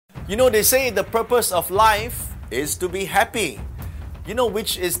You know, they say the purpose of life is to be happy. You know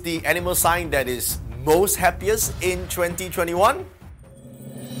which is the animal sign that is most happiest in 2021?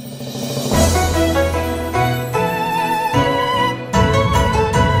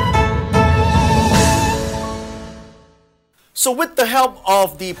 So with the help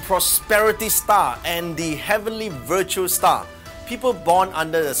of the prosperity star and the heavenly virtue star, people born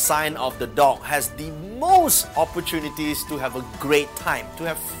under the sign of the dog has the most opportunities to have a great time, to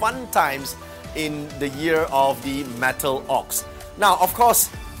have fun times in the year of the metal ox. Now, of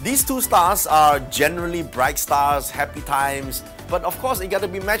course, these two stars are generally bright stars, happy times, but of course, it got to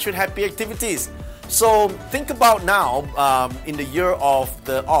be matched with happy activities. So think about now, in the year of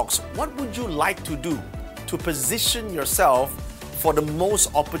the ox, what would you like to do to position yourself for the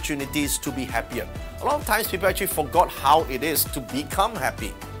most opportunities to be happier? A lot of times people actually forgot how it is to become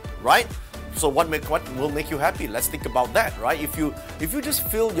happy, right? So what will make you happy? Let's think about that, right? If you just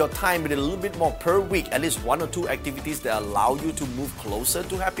fill your time with a little bit more per week, at least one or two activities that allow you to move closer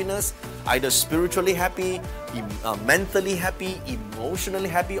to happiness, either spiritually happy, mentally happy, emotionally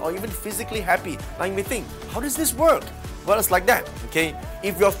happy, or even physically happy. Now you may think, how does this work? Well, it's like that, okay?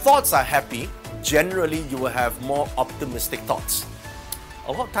 If your thoughts are happy, generally you will have more optimistic thoughts.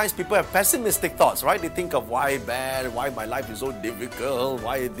 A lot of times people have pessimistic thoughts, right? They think of why bad, why my life is so difficult,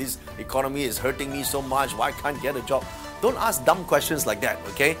 why this economy is hurting me so much, why I can't get a job. Don't ask dumb questions like that,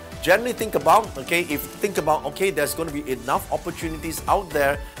 okay? Generally think about, there's going to be enough opportunities out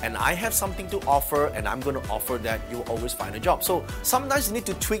there and I have something to offer and I'm going to offer that, you'll always find a job. So sometimes you need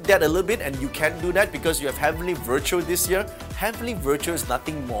to tweak that a little bit, and you can do that because you have heavenly virtue this year. Heavenly virtue is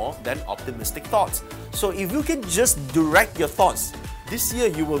nothing more than optimistic thoughts. So if you can just direct your thoughts, this year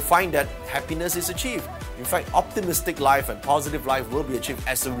you will find that happiness is achieved. In fact, optimistic life and positive life will be achieved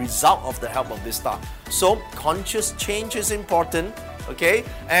as a result of the help of this star. So conscious change is important, okay?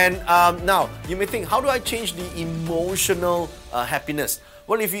 And now you may think, how do I change the emotional happiness?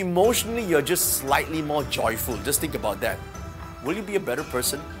 Well, if emotionally you're just slightly more joyful, just think about that. Will you be a better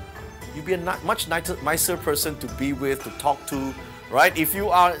person? You'll be a much nicer person to be with, to talk to, right? If you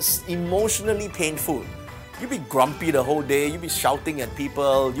are emotionally painful, you'll be grumpy the whole day, you'll be shouting at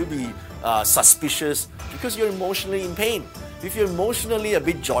people, you'll be suspicious because you're emotionally in pain. If you're emotionally a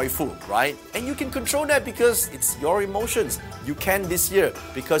bit joyful, right? And you can control that because it's your emotions. You can this year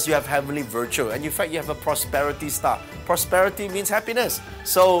because you have heavenly virtue. And in fact, you have a prosperity star. Prosperity means happiness.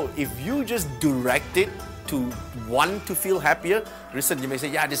 So if you just direct it to want to feel happier, listen, you may say,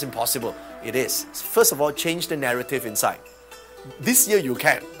 yeah, this is impossible. It is. First of all, change the narrative inside. This year you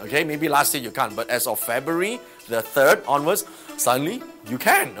can, okay? Maybe last year you can't, but as of February the 3rd onwards, suddenly you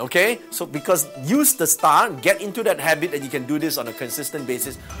can, okay? So because use the star, get into that habit, and you can do this on a consistent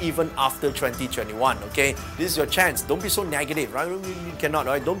basis even after 2021, okay? This is your chance. Don't be so negative, right? You cannot,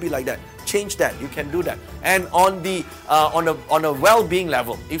 right? Don't be like that. Change that. You can do that. And on the on a well-being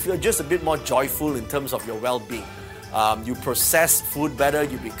level, if you're just a bit more joyful in terms of your well-being, you process food better,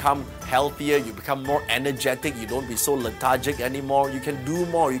 you become healthier, you become more energetic, you don't be so lethargic anymore, you can do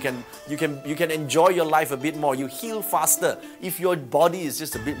more, you can enjoy your life a bit more, you heal faster if your body is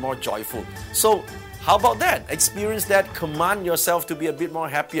just a bit more joyful. So how about that? Experience that, command yourself to be a bit more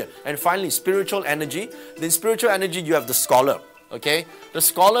happier. And finally, spiritual energy. In spiritual energy, you have the scholar, okay? The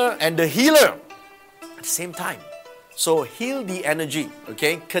scholar and the healer at the same time. So heal the energy,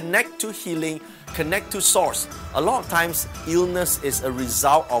 okay? Connect to healing, connect to source. A lot of times, illness is a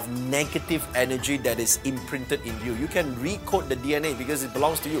result of negative energy that is imprinted in you. You can recode the DNA because it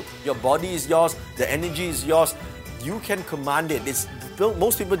belongs to you. Your body is yours, the energy is yours. You can command it.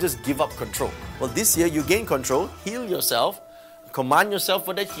 Most people just give up control. Well, this year you gain control, heal yourself, command yourself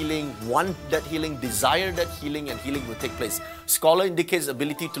for that healing, want that healing, desire that healing, and healing will take place. Scholar indicates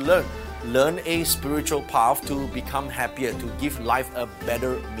ability to learn. Learn a spiritual path to become happier, to give life a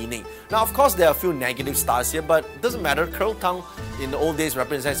better meaning. Now, of course, there are a few negative stars here, but it doesn't matter. Curl tongue in the old days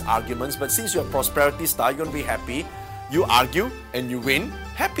represents arguments, but since you're a prosperity star, you're going to be happy. You argue and you win,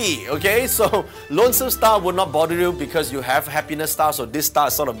 happy, okay? So lonesome star will not bother you because you have happiness star, so this star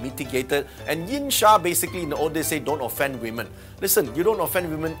is sort of mitigated. And yin sha, basically in the old days say don't offend women. Listen, you don't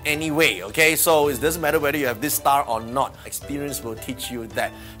offend women anyway, okay? So it doesn't matter whether you have this star or not. Experience will teach you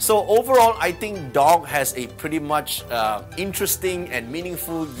that. So overall, I think dog has a pretty much interesting and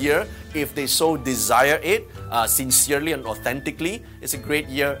meaningful year if they so desire it, sincerely and authentically. It's a great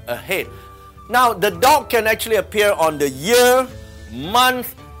year ahead. Now, the dog can actually appear on the year,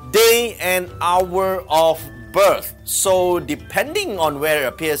 month, day, and hour of birth. So, depending on where it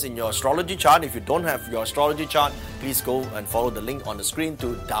appears in your astrology chart, if you don't have your astrology chart, please go and follow the link on the screen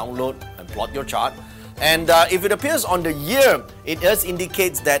to download and plot your chart. And if it appears on the year, it does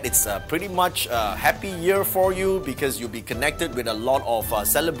indicates that it's pretty much a happy year for you because you'll be connected with a lot of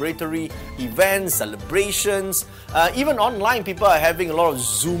celebratory events, celebrations. Even online, people are having a lot of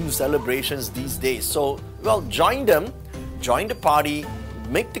Zoom celebrations these days. So, well, join them, join the party,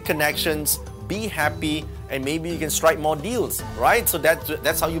 make the connections, be happy, and maybe you can strike more deals, right? So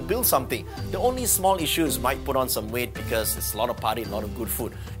that's how you build something. The only small issues might put on some weight because it's a lot of party, a lot of good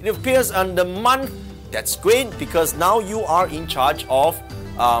food. It appears on the month. That's great because now you are in charge of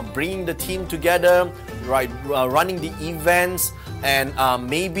bringing the team together, right? Running the events, and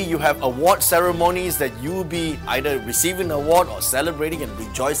maybe you have award ceremonies that you'll be either receiving an award or celebrating and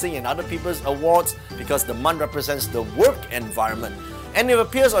rejoicing in other people's awards because the month represents the work environment. And it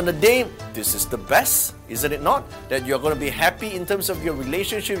appears on the day, this is the best, isn't it not? That you're going to be happy in terms of your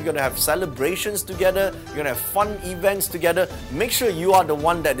relationship, you're going to have celebrations together, you're going to have fun events together. Make sure you are the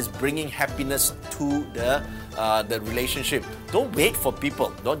one that is bringing happiness to the relationship. Don't wait for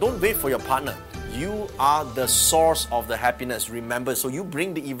people, don't wait for your partner. You are the source of the happiness, remember. So you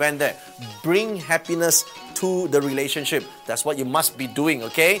bring the event there. Bring happiness to the relationship. That's what you must be doing,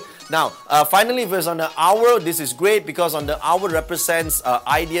 okay? Now, finally, if it's on the hour, this is great because on the hour represents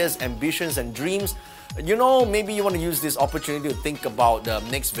ideas, ambitions, and dreams. You know, maybe you want to use this opportunity to think about the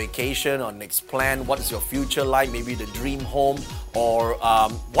next vacation or next plan. What is your future like? Maybe the dream home, or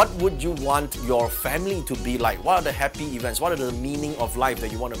what would you want your family to be like? What are the happy events? What are the meaning of life that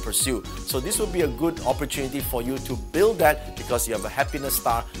you want to pursue? So this would be a good opportunity for you to build that because you have a happiness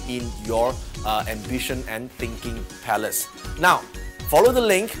star in your ambition and thinking palace. Now, follow the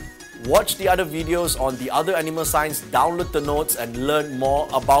link. Watch the other videos on the other animal signs, download the notes and learn more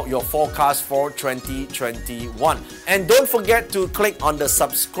about your forecast for 2021. And don't forget to click on the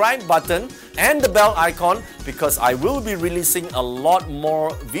subscribe button and the bell icon because I will be releasing a lot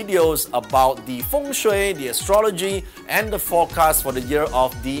more videos about the feng shui, the astrology and the forecast for the year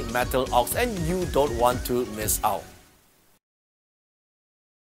of the metal ox, and you don't want to miss out.